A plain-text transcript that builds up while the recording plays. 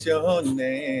your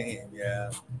name,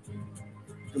 yeah.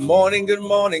 Good morning, good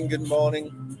morning, good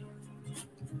morning.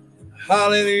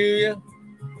 Hallelujah.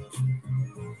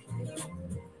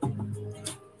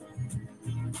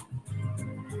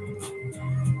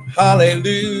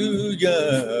 Hallelujah.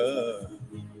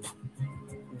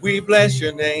 We bless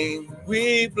your name.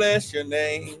 We bless your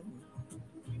name.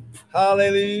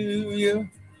 Hallelujah.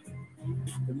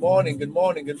 Good morning, good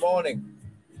morning, good morning.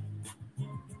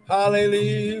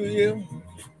 Hallelujah.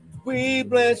 We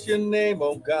bless your name,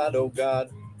 oh God, oh God.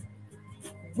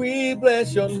 We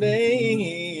bless your name.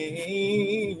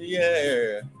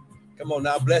 Yeah. Come on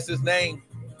now, bless his name.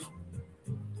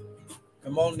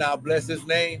 Come on now, bless his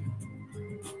name.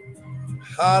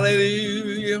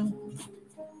 Hallelujah.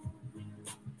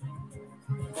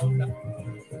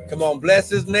 Come on, bless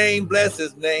his name, bless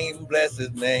his name, bless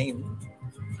his name.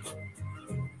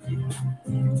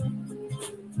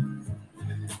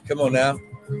 Come on now.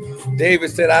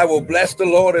 David said, I will bless the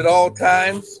Lord at all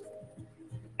times,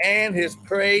 and his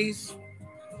praise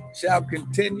shall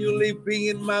continually be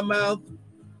in my mouth.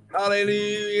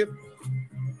 Hallelujah.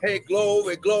 Hey,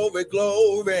 glory, glory,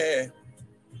 glory.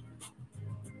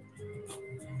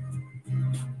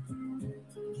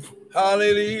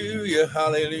 Hallelujah,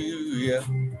 hallelujah.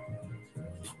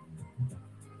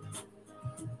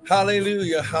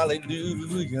 Hallelujah,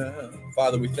 hallelujah.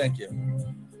 Father, we thank you.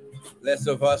 Less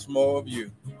of us, more of you.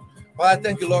 Father, I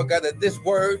thank you, Lord God, that this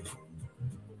word,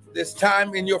 this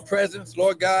time in your presence,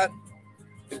 Lord God,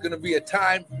 is going to be a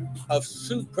time of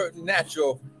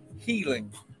supernatural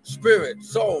healing, spirit,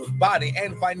 soul, body,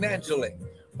 and financially.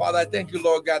 Father, I thank you,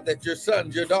 Lord God, that your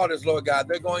sons, your daughters, Lord God,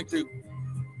 they're going to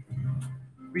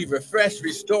be refreshed,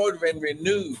 restored, and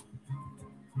renewed.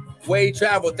 Way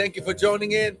travel, thank you for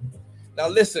joining in. Now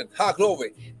listen, ha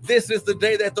glory. This is the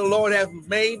day that the Lord has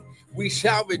made. We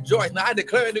shall rejoice. Now I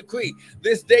declare and decree,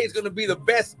 this day is going to be the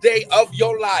best day of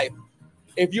your life.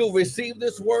 If you receive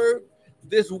this word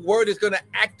is going to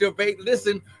activate,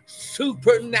 listen,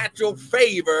 supernatural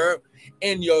favor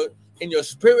in your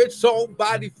spirit, soul,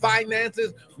 body,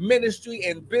 finances, ministry,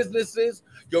 and businesses,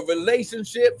 your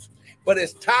relationships. But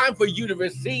it's time for you to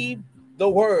receive the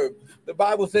word. The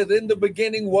Bible says, in the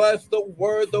beginning was the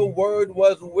word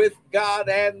was with God,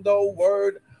 and the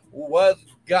word was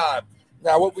God.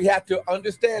 Now, what we have to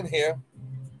understand here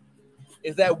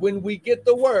is that when we get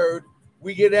the word,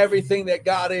 we get everything that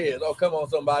God is. Oh, come on,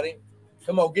 somebody.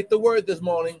 Come on, get the word this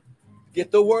morning. Get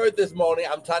the word this morning.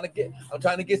 I'm trying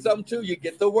to get something to you.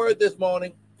 Get the word this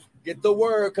morning. Get the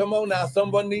word. Come on now.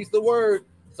 Someone needs the word.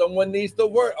 Someone needs the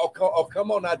word. Oh,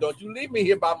 come on now. Don't you leave me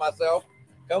here by myself.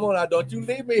 Come on now. Don't you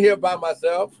leave me here by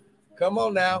myself. Come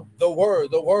on now. The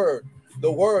word, the word,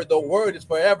 the word, the word is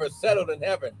forever settled in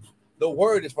heaven. The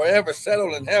word is forever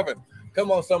settled in heaven.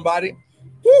 Come on, somebody.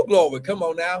 Woo, glory. Come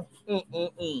on now.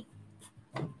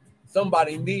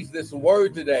 Somebody needs this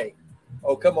word today.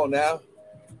 Oh, come on now.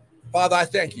 Father, I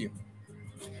thank you.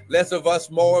 Less of us,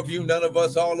 more of you, none of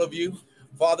us, all of you.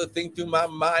 Father, think through my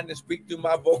mind and speak through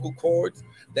my vocal cords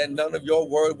that none of your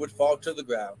word would fall to the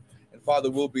ground. And Father,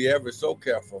 we'll be ever so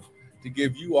careful to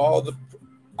give you all the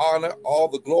honor, all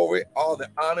the glory, all the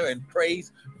honor and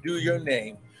praise due your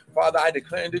name. Father, I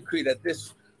declare and decree that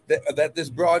this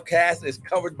broadcast is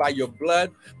covered by your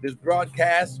blood. This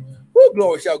broadcast, whoo,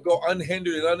 glory, shall go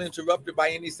unhindered and uninterrupted by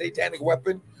any satanic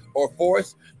weapon or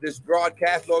force. This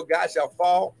broadcast, Lord God, shall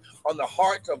fall on the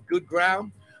hearts of good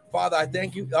ground. Father, I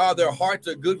thank you. Their hearts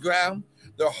are good ground.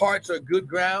 Their hearts are good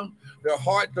ground. Their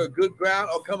hearts are good ground.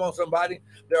 Oh, come on, somebody.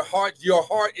 Your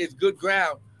heart is good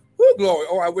ground. Whoo, glory.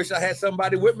 Oh, I wish I had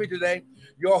somebody with me today.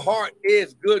 Your heart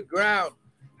is good ground.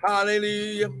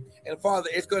 Hallelujah. And Father,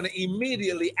 it's going to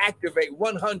immediately activate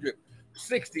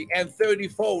 160 and 30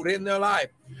 fold in their life.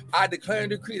 I declare and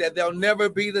decree that they'll never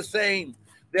be the same.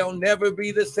 They'll never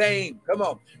be the same. Come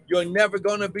on. You're never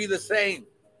going to be the same.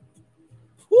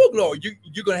 Whoo, glory.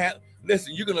 You're going to have,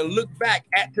 listen, you're going to look back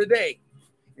at today.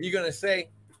 And you're going to say,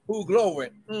 who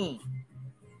glory,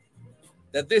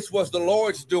 that this was the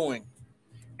Lord's doing.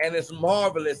 And it's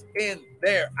marvelous in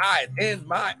their eyes, in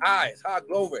my eyes. Ha,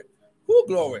 glory. Who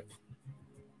glory.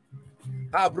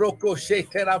 Ha, broko she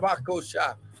terabako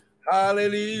sha.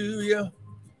 Hallelujah.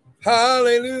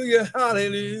 Hallelujah.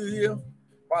 Hallelujah.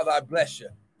 Father, I bless you.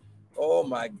 Oh,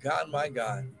 my God, my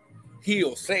God.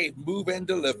 Heal, save, move, and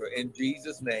deliver in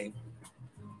Jesus' name.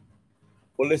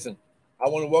 Well, listen, I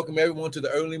want to welcome everyone to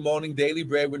the early morning daily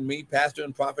bread with me, Pastor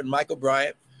and Prophet Michael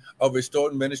Bryant of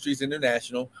Restored Ministries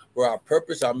International, where our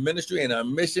purpose, our ministry, and our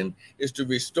mission is to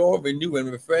restore, renew,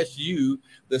 and refresh you,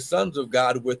 the sons of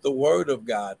God, with the word of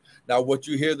God. Now, what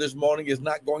you hear this morning is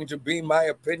not going to be my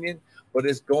opinion but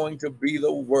it's going to be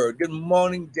the word. Good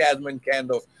morning, Jasmine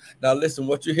Candles. Now, listen,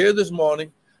 what you hear this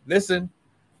morning, listen,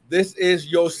 this is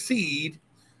your seed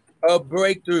of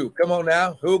breakthrough. Come on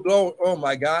now. Who glory? Oh,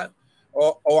 my God.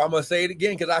 I'm going to say it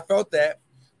again because I felt that.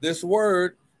 This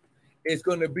word is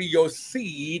going to be your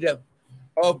seed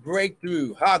of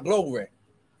breakthrough. Ha, glory.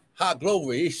 Ha,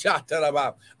 glory. I'm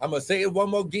going to say it one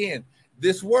more again.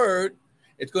 This word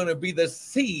is going to be the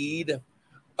seed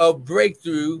of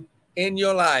breakthrough in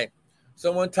your life.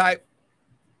 Someone type,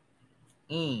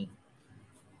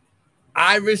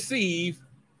 I receive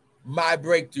my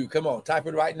breakthrough. Come on, type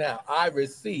it right now. I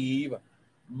receive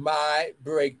my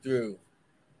breakthrough.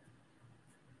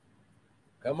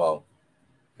 Come on,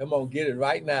 get it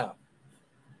right now.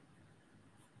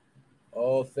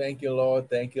 Oh, thank you, Lord.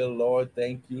 Thank you, Lord.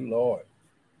 Thank you, Lord.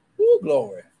 Woo,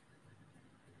 glory.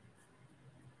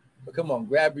 But come on,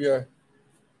 grab your,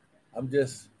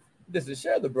 this is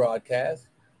share the broadcast.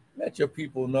 Let your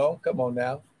people know. Come on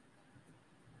now.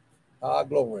 Ah,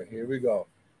 glory. Here we go.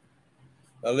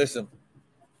 Now listen.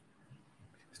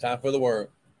 It's time for the word.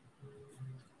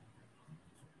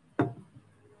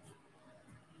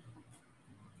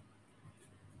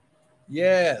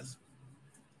 Yes.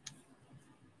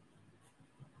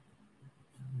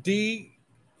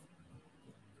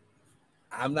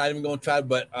 I'm not even going to try,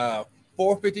 but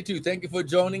 452, thank you for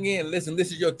joining in. Listen,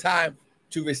 this is your time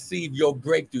to receive your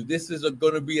breakthrough. This is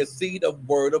going to be a seed of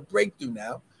word of breakthrough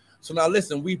now. So now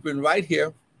listen, we've been right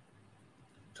here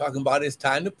talking about it's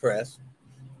time to press,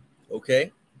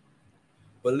 okay?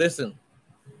 But listen,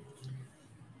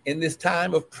 in this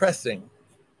time of pressing,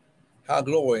 how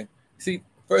glory. See,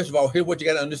 first of all, here's what you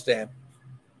got to understand.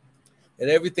 That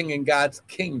everything in God's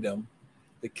kingdom,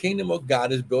 the kingdom of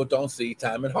God is built on seed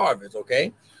time and harvest,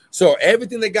 okay? So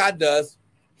everything that God does,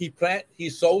 he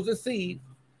sows a seed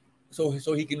so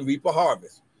he can reap a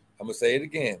harvest. I'm going to say it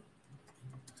again.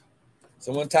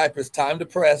 Someone type, it's time to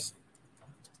press.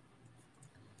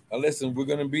 Now listen, we're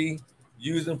going to be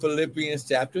using Philippians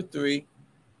chapter 3.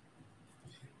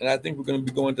 And I think we're going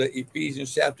to be going to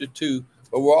Ephesians chapter 2.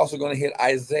 But we're also going to hit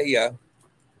Isaiah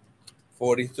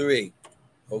 43,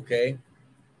 okay?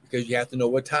 Because you have to know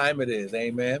what time it is,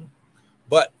 amen?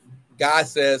 But God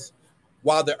says,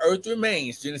 while the earth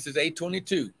remains, Genesis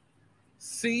 8:22,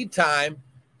 seed time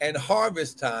and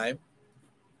harvest time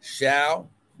shall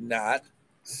not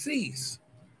cease.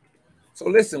 So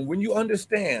listen, when you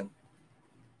understand,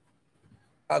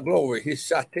 our glory, his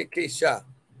shot, take a shot,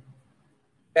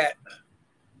 that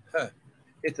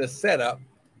it's a setup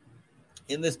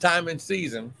in this time and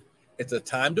season. It's a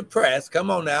time to press.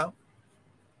 Come on now.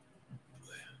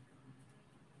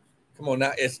 Come on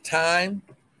now. It's time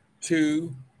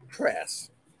to press.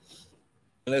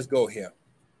 Let's go here.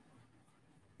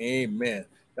 Amen.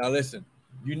 Now listen,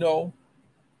 you know,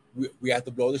 we have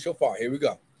to blow the shofar. Here we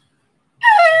go.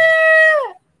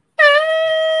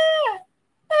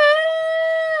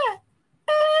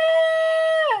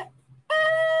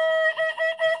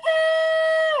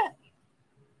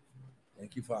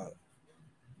 Thank you, Father.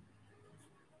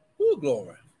 Ooh,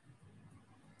 glory.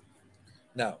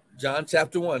 Now, John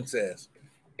chapter 1 says,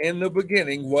 in the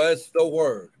beginning was the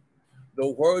Word. The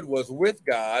Word was with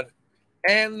God,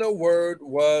 and the Word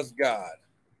was God.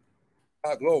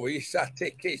 Ah, glory.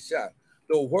 The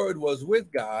Word was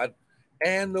with God,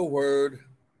 and the Word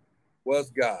was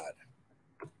God.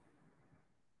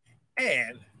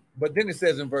 But then it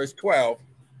says in verse 12,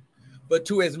 but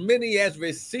to as many as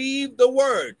received the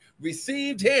Word,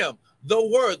 received him, the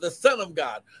Word, the Son of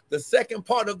God, the second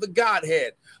part of the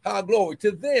Godhead, how glory,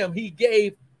 to them he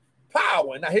gave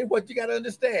power. Now here's what you got to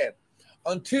understand.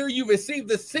 Until you receive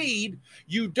the seed,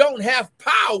 you don't have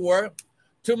power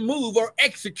to move or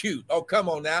execute. Oh, come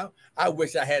on now. I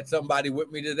wish I had somebody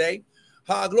with me today.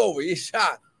 Ha, glory. It's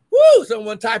shot. Woo!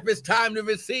 Someone type, it's time to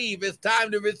receive. It's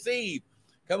time to receive.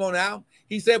 Come on now.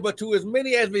 He said, but to as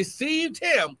many as received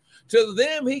him, to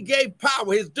them he gave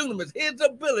power, his dunamis, his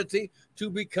ability to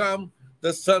become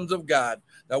the sons of God.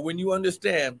 Now, when you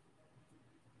understand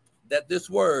that this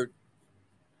word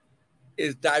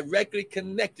is directly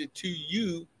connected to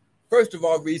you, first of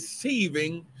all,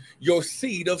 receiving your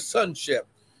seed of sonship.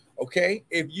 Okay?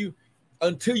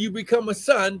 Until you become a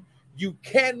son, you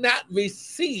cannot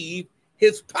receive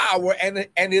his power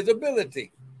and his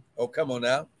ability. Oh, come on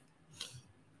now.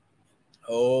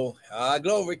 Oh,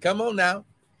 glory. Come on now.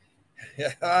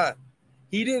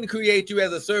 He didn't create you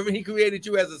as a servant. He created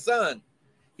you as a son.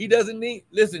 He doesn't need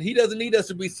us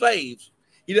to be slaves.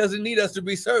 He doesn't need us to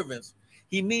be servants.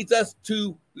 He needs us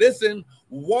to,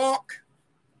 walk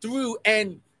through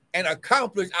and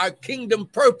accomplish our kingdom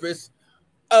purpose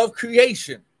of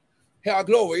creation. Our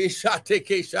glory is shot,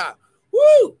 take a shot.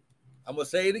 Woo! I'm going to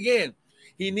say it again.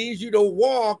 He needs you to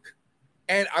walk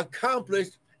and accomplish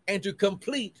and to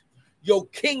complete your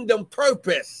kingdom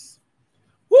purpose.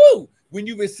 Woo! When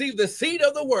you receive the seed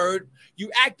of the word,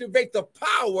 you activate the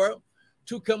power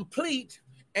to complete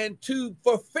and to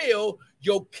fulfill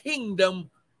your kingdom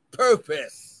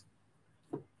purpose.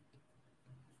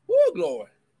 Woo, glory.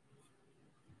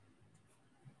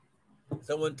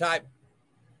 Someone type,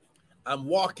 I'm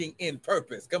walking in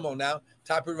purpose. Come on now.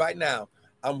 Type it right now.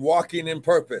 I'm walking in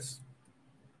purpose.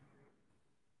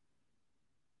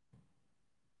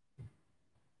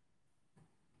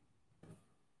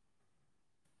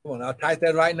 Come on, I'll type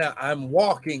that right now. I'm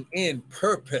walking in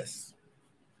purpose.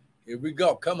 Here we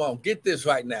go. Come on, get this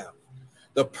right now.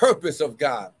 The purpose of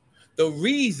God. The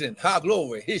reason,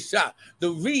 glory, his shot.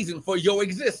 The reason for your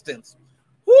existence.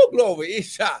 Whoo, glory,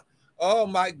 his shot. Oh,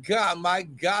 my God, my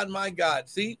God, my God.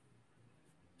 See?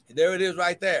 There it is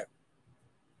right there.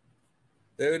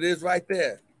 There it is right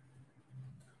there.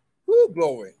 Whoo,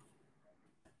 glory.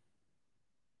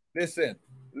 Listen,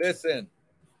 listen.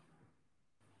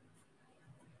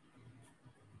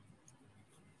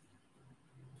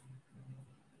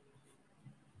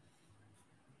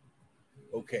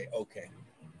 Okay.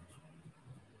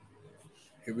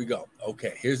 Here we go.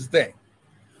 Okay, here's the thing.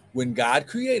 When God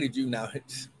created you, now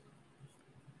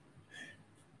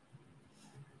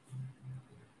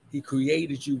he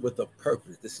created you with a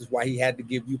purpose. This is why he had to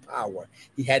give you power.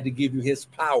 He had to give you his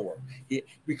power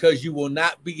because you will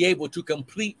not be able to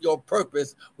complete your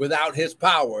purpose without his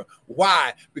power.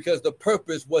 Why? Because the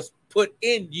purpose was put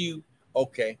in you.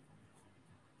 Okay,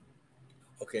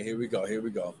 here we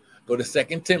go. Go to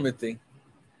 2 Timothy.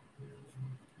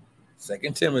 2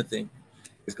 Timothy.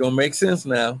 It's going to make sense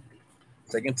now.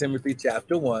 2 Timothy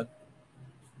chapter 1.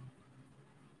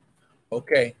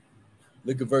 Okay.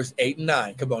 Look at verse 8 and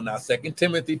 9. Come on now. 2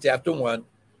 Timothy chapter 1.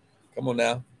 Come on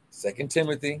now. 2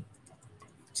 Timothy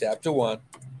chapter 1,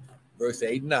 verse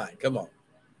 8 and 9. Come on.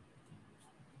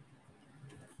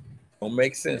 Don't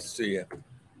make sense to you.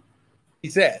 He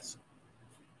says,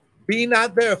 be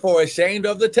not therefore ashamed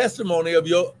of the testimony of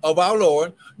our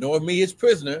Lord, nor of me his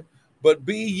prisoner, but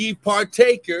be ye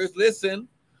partakers, listen,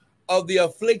 of the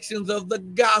afflictions of the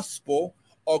gospel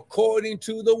according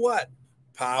to the what?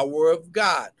 Power of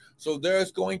God. So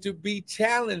there's going to be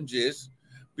challenges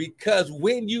because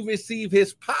when you receive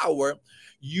his power,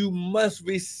 you must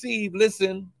receive,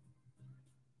 listen,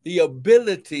 the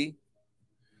ability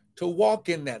to walk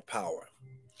in that power.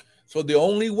 So the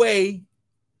only way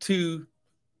to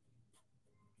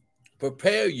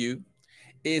prepare you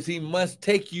is he must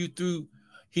take you through,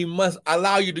 he must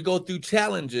allow you to go through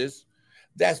challenges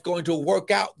that's going to work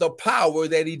out the power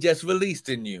that he just released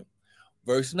in you.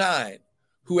 Verse 9,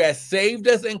 who has saved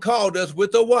us and called us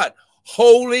with a what?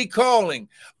 Holy calling,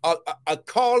 a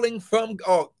calling from,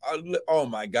 oh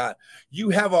my God. You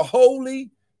have a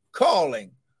holy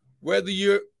calling, whether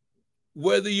you're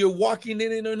walking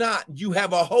in it or not. You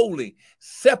have a holy,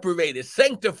 separated,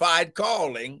 sanctified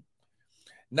calling,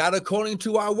 not according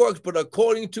to our works, but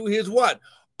according to his what?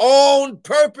 Own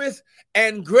purpose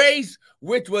and grace,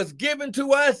 which was given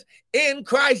to us in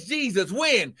Christ Jesus.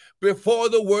 When? Before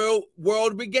the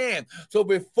world began. So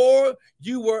before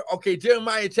you were, okay,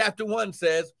 Jeremiah chapter 1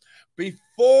 says,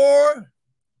 before,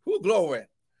 glory,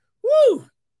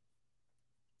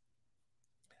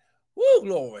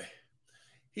 glory.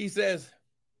 He says,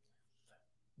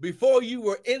 before you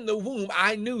were in the womb,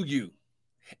 I knew you.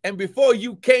 And before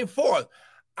you came forth,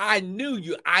 I knew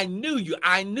you.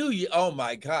 Oh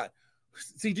my God.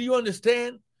 See, do you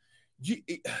understand?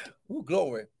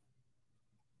 Glory.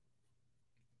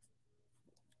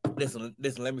 Listen,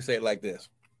 let me say it like this.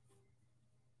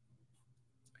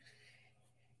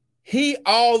 He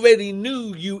already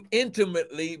knew you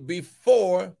intimately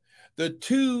before the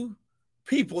two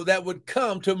people that would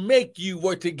come to make you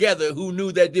were together who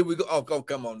knew that did we go. Oh,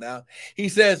 come on now. He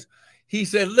said,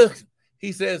 look,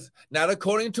 he says, not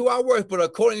according to our works, but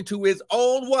according to his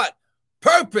own what?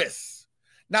 Purpose.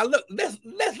 Now look, let's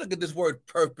look at this word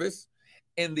purpose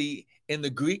in the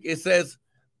Greek. It says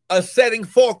a setting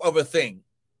forth of a thing.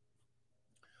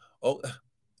 Oh,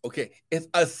 okay. It's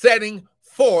a setting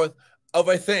forth of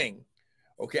a thing.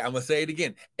 Okay, I'm going to say it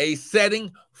again. A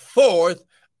setting forth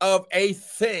of a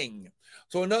thing.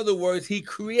 So in other words, he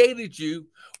created you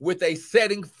with a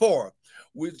setting forth.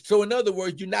 So in other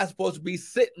words, you're not supposed to be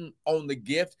sitting on the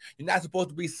gift. You're not supposed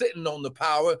to be sitting on the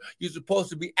power. You're supposed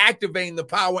to be activating the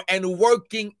power and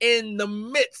working in the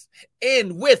midst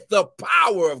with the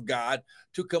power of God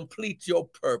to complete your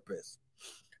purpose.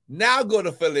 Now go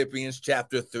to Philippians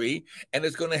chapter 3, and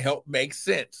it's going to help make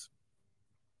sense.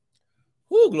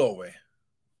 Glory.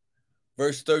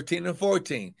 verse 13 and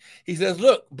 14. He says,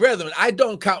 look, brethren, I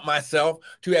don't count myself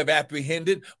to have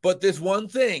apprehended, but this one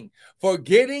thing,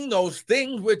 forgetting those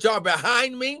things which are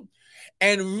behind me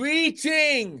and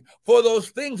reaching for those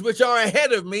things which are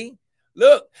ahead of me.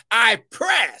 Look, I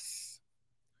press.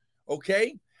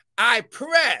 Okay? I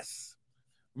press.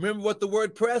 Remember what the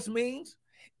word press means?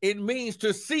 It means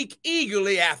to seek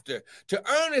eagerly after, to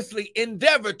earnestly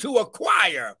endeavor to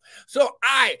acquire. So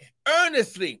I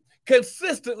earnestly,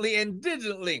 consistently, and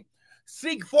diligently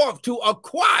seek forth to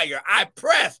acquire. I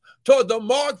press toward the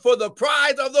mark for the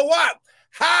prize of the what?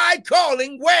 High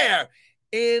calling. Where?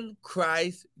 In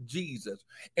Christ Jesus.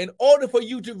 In order for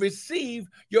you to receive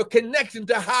your connection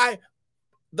to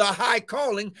the high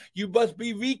calling, you must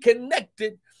be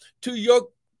reconnected to your,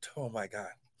 oh my God.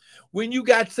 When you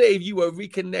got saved, you were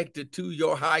reconnected to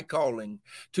your high calling,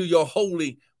 to your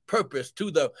holy purpose,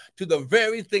 to the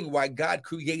very thing why God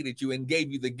created you and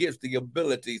gave you the gifts, the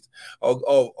abilities.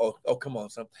 Oh, come on.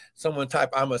 Someone type,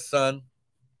 I'm a son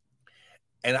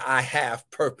and I have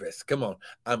purpose. Come on.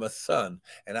 I'm a son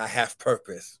and I have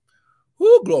purpose.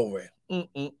 Woo, glory.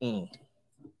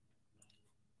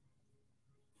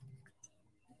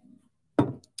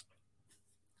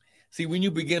 See, when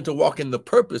you begin to walk in the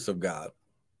purpose of God,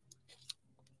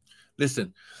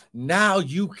 listen, now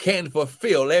you can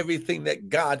fulfill everything that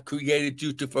God created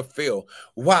you to fulfill.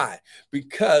 Why?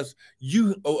 Because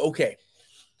okay.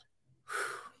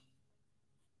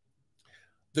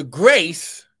 The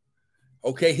grace,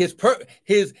 okay,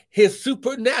 his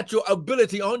supernatural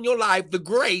ability on your life, the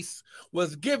grace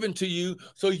was given to you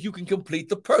so you can complete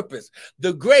the purpose.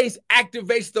 The grace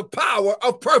activates the power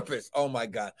of purpose. Oh my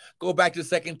God. Go back to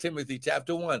 2 Timothy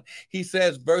chapter 1. He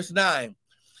says, verse 9,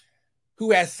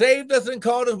 who has saved us and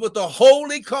called us with a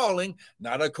holy calling,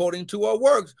 not according to our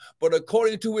works, but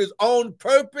according to his own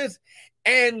purpose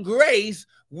and grace,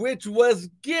 which was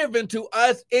given to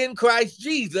us in Christ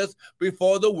Jesus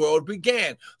before the world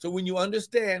began. So when you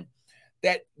understand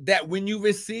that when you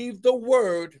receive the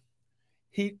word,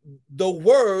 the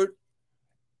word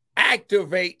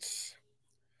activates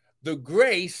the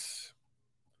grace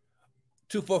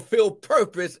to fulfill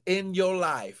purpose in your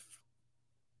life.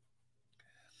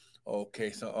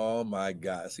 Okay, so oh my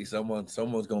God. See, someone's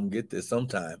gonna get this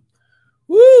sometime.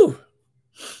 Woo!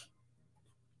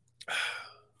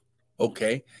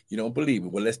 Okay, you don't believe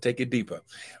it. Well, let's take it deeper.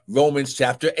 Romans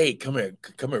chapter 8. Come here.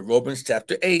 Romans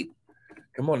chapter 8.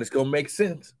 Come on, it's gonna make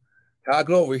sense. God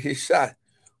glory, his shot.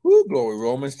 Woo, glory.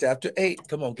 Romans chapter 8.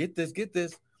 Come on, get this.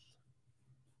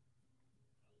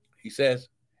 He says,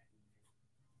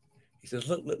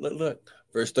 look.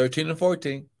 Verse 13 and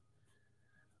 14.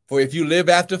 For if you live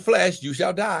after flesh, you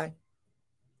shall die.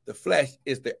 The flesh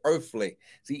is the earthly.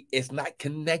 See, it's not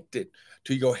connected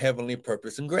to your heavenly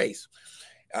purpose and grace.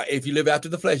 If you live after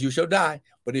the flesh, you shall die.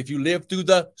 But if you live through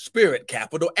the Spirit,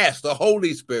 capital S, the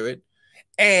Holy Spirit,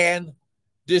 and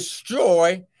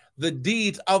destroy the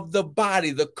deeds of the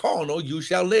body, the carnal, you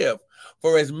shall live.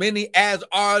 For as many as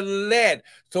are led.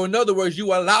 So in other words, you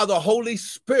allow the Holy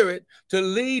Spirit to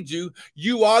lead you.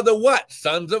 You are the what?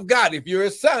 Sons of God. If you're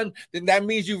a son, then that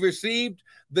means you've received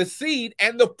the seed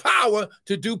and the power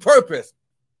to do purpose.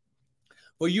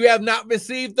 For you have not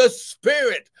received the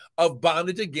spirit of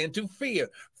bondage again to fear.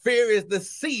 Fear is the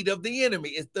seed of the enemy.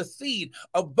 It's the seed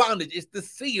of bondage. It's the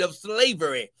seed of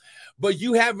slavery. But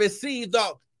you have received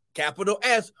the capital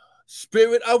S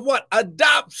spirit of what?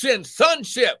 Adoption,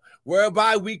 sonship,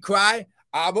 whereby we cry,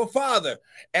 Abba, Father.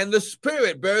 And the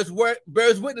Spirit bears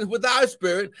witness with our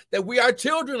spirit that we are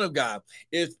children of God.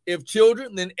 If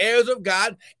children, then heirs of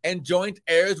God and joint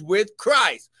heirs with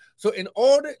Christ. So in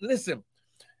order, listen,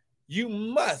 you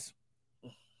must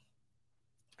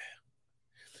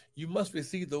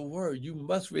receive the word. You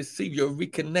must receive your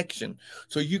reconnection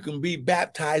so you can be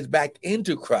baptized back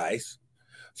into Christ.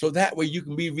 So that way you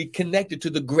can be reconnected to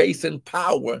the grace and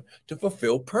power to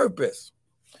fulfill purpose.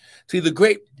 See, the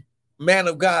great man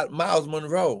of God, Miles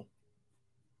Monroe,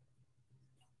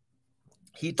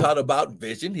 he taught about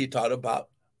vision. He taught about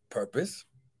purpose.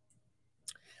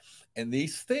 And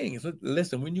these things,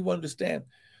 listen, when you understand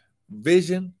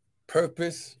vision,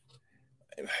 purpose,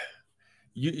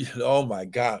 oh my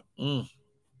God,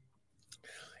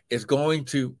 it's going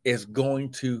to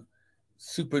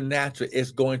supernatural.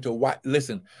 It's going to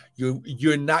listen.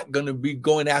 You're not going to be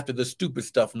going after the stupid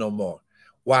stuff no more.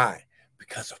 Why?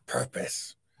 Because of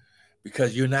purpose.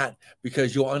 Because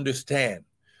you'll understand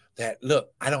that,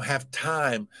 look, I don't have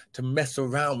time to mess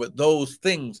around with those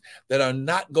things that are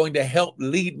not going to help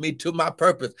lead me to my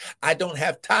purpose. I don't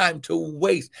have time to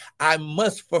waste. I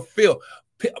must fulfill.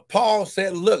 Paul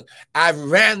said, look, I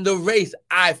ran the race.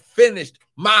 I finished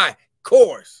my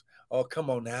course. Oh, come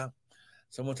on now.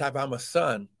 Someone type, I'm a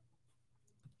son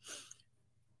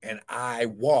and I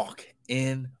walk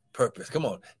in purpose. Come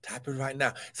on, type it right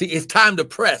now. See, it's time to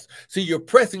press. See, you're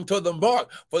pressing toward the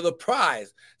mark for the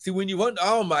prize. See, when you want,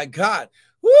 oh my God,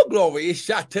 woo, glory, it's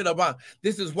shot to the bottom.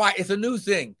 This is why it's a new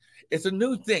thing. It's a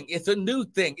new thing. It's a new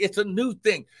thing. It's a new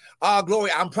thing. Ah, glory,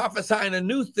 I'm prophesying a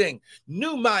new thing,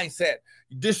 new mindset.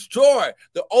 Destroy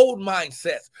the old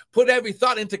mindsets. Put every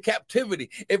thought into captivity.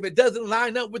 If it doesn't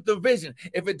line up with the vision,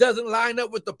 if it doesn't line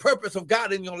up with the purpose of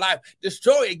God in your life,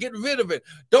 destroy it. Get rid of it.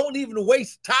 Don't even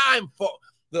waste time for.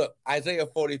 Look, Isaiah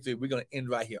 43. We're going to end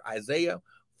right here. Isaiah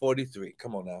 43.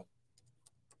 Come on now.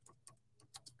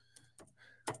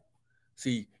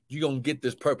 See, you're going to get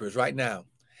this purpose right now.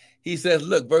 He says,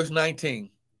 look, verse 19.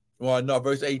 Well, no,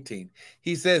 verse 18.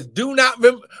 He says, do not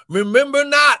remember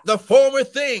not the former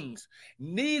things,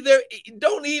 neither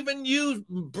don't even use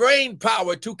brain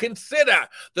power to consider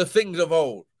the things of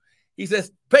old. He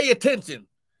says, pay attention.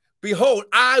 Behold,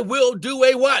 I will do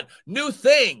a what? New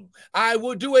thing. I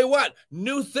will do a what?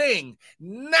 New thing.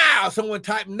 Now, someone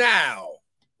type now.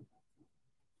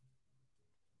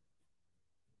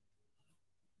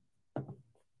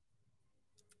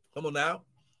 Come on now.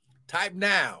 Type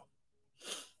now.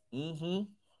 Woo,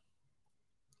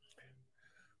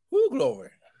 glory.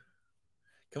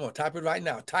 Come on, type it right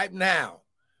now. Type now.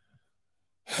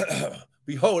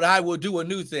 Behold, I will do a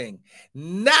new thing.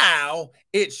 Now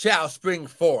it shall spring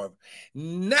forth.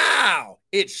 Now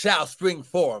it shall spring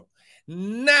forth.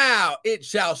 Now it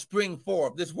shall spring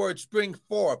forth. This word spring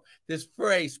forth, this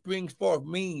phrase springs forth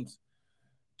means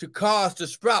to cause to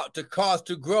sprout, to cause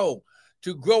to grow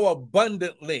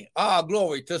abundantly. Ah,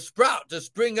 glory, to sprout, to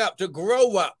spring up, to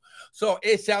grow up. So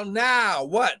it shall now,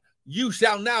 what? You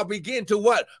shall now begin to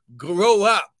what? Grow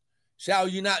up. Shall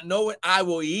you not know it? I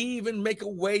will even make a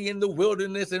way in the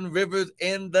wilderness and rivers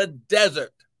in the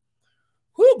desert.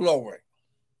 Whoo, glory.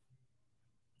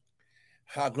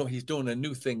 How glory. He's doing a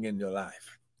new thing in your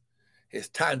life. It's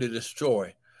time to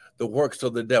destroy the works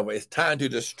of the devil. It's time to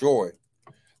destroy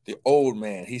the old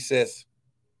man. He says,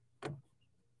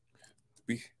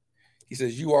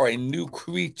 you are a new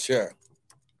creature.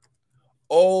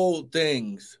 Old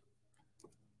things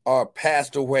are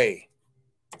passed away.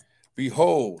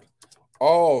 Behold,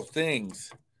 all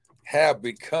things have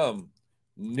become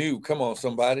new. Come on,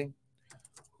 somebody.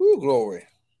 Woo, glory.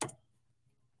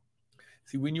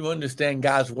 See, when you understand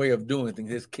God's way of doing things,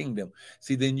 his kingdom,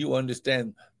 see, then you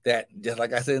understand that, just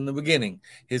like I said in the beginning,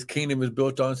 his kingdom is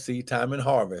built on seed time and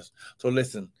harvest. So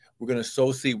listen, we're going to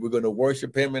sow seed. We're going to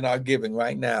worship him in our giving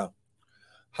right now.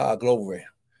 Ha, glory.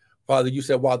 Father, you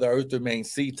said, while the earth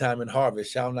remains, seed time and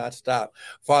harvest shall not stop.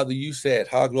 Father, you said,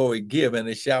 ha, glory, give, and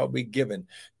it shall be given.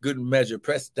 Good measure,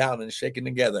 pressed down and shaken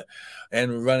together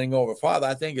and running over. Father,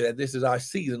 I thank you that this is our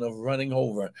season of running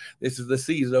over. This is the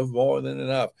season of more than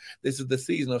enough. This is the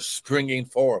season of springing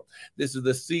forth. This is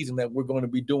the season that we're going to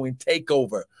be doing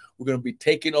takeover. We're going to be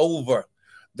taking over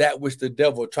that which the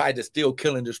devil tried to steal,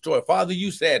 kill, and destroy. Father,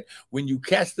 you said, when you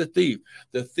catch the thief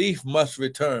must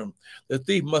return. The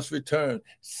thief must return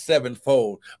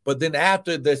sevenfold. But then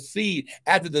after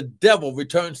the devil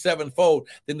returns sevenfold,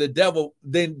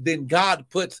 then God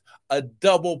puts a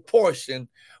double portion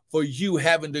for you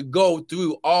having to go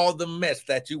through all the mess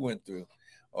that you went through.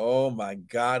 Oh my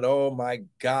God.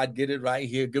 Get it right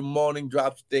here. Good morning,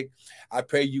 Dropstick. I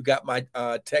pray you got my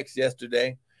text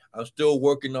yesterday. I'm still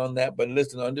working on that, but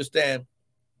listen, understand,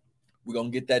 we're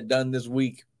going to get that done this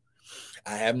week.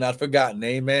 I have not forgotten.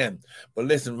 Amen. But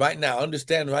listen, right now,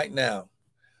 understand right now.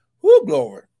 Whoo,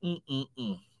 glory.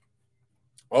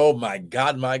 Oh, my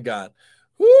God, my God.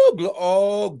 Whoo,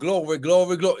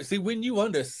 glory. See, when you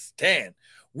understand,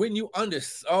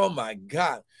 oh, my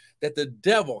God, that the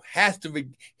devil has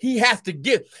to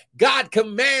give. God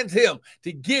commands him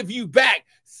to give you back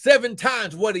 7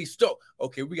 times what he stole.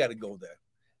 Okay, we got to go there.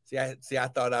 I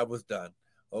thought I was done.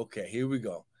 Okay, here we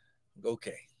go.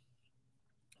 Okay.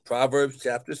 Proverbs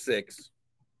chapter 6.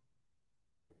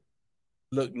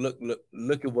 Look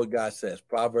at what God says.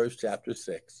 Proverbs chapter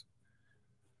 6.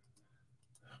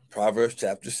 Proverbs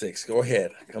chapter 6. Go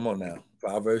ahead. Come on now.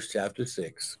 Proverbs chapter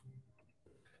 6.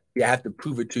 I have to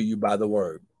prove it to you by the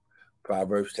word.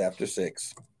 Proverbs chapter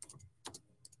 6.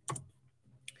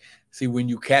 See, when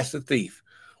you catch the thief,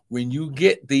 when you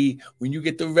get the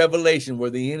revelation where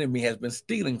the enemy has been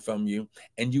stealing from you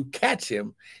and you catch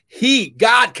him,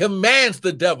 God commands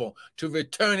the devil to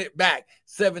return it back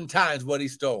 7 times what he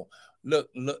stole. Look,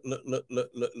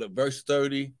 verse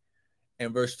 30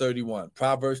 and verse 31.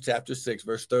 Proverbs chapter 6,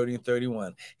 verse 30 and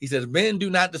 31. He says, men do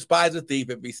not despise a thief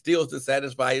if he steals to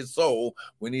satisfy his soul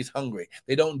when he's hungry.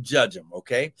 They don't judge him,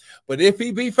 okay? But if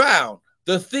he be found,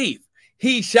 the thief,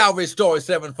 he shall restore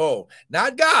sevenfold.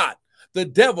 Not God. The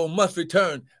devil must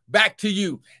return back to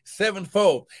you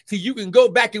sevenfold. See, you can go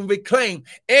back and reclaim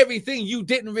everything you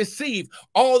didn't receive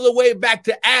all the way back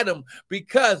to Adam,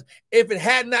 because if it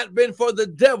had not been for the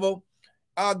devil,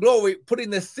 our glory, putting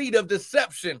the seed of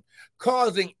deception,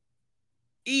 causing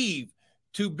Eve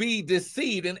to be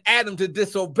deceived and Adam to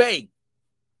disobey,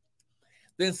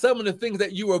 then some of the things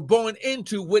that you were born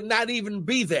into would not even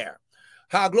be there.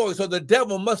 How glory. So the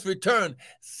devil must return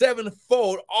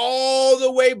sevenfold all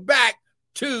the way back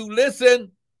to,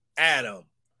 listen, Adam.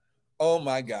 Oh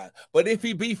my God. But if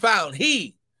he be found,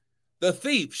 he, the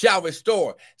thief, shall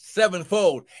restore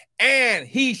sevenfold, and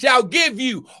he shall give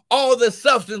you all the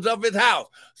substance of his house.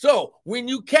 So when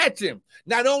you catch him,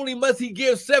 not only must he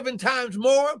give 7 times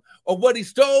more of what he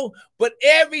stole, but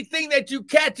everything that you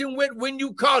catch him with when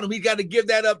you caught him, he got to give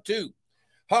that up too.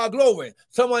 How glory.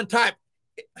 Someone type,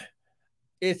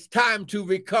 it's time to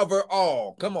recover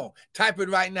all. Come on, type it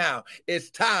right now.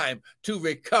 It's time to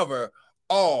recover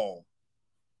all.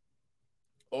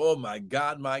 Oh my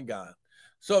God, my God.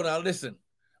 So now listen,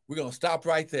 we're going to stop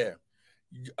right there.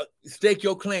 Stake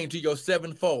your claim to your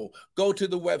sevenfold. Go to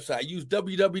the website. Use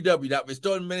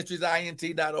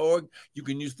www.restoredministriesint.org. You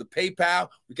can use the PayPal.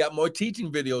 We got more teaching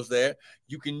videos there.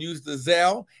 You can use the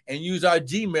Zelle and use our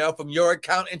Gmail from your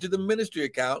account into the ministry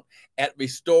account at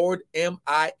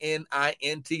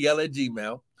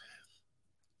restoredmintl@gmail.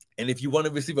 And if you want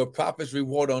to receive a prophet's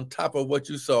reward on top of what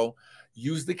you sow,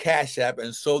 use the Cash App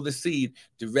and sow the seed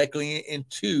directly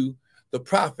into the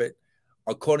prophet,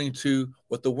 according to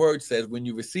what the word says. When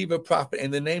you receive a prophet in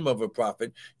the name of a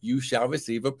prophet, you shall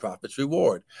receive a prophet's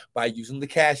reward by using the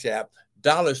Cash App,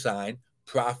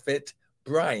 $Prophet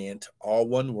Bryant, all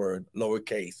one word,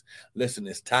 lowercase. Listen,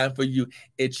 it's time for you.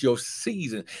 It's your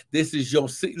season. This is your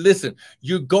season. Listen,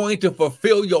 you're going to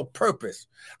fulfill your purpose.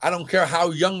 I don't care how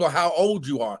young or how old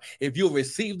you are. If you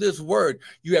receive this word,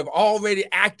 you have already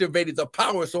activated the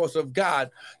power source of God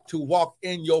to walk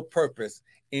in your purpose.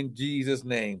 In Jesus'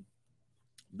 name,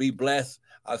 be blessed.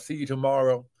 I'll see you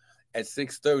tomorrow at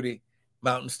 6:30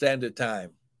 Mountain Standard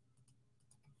Time.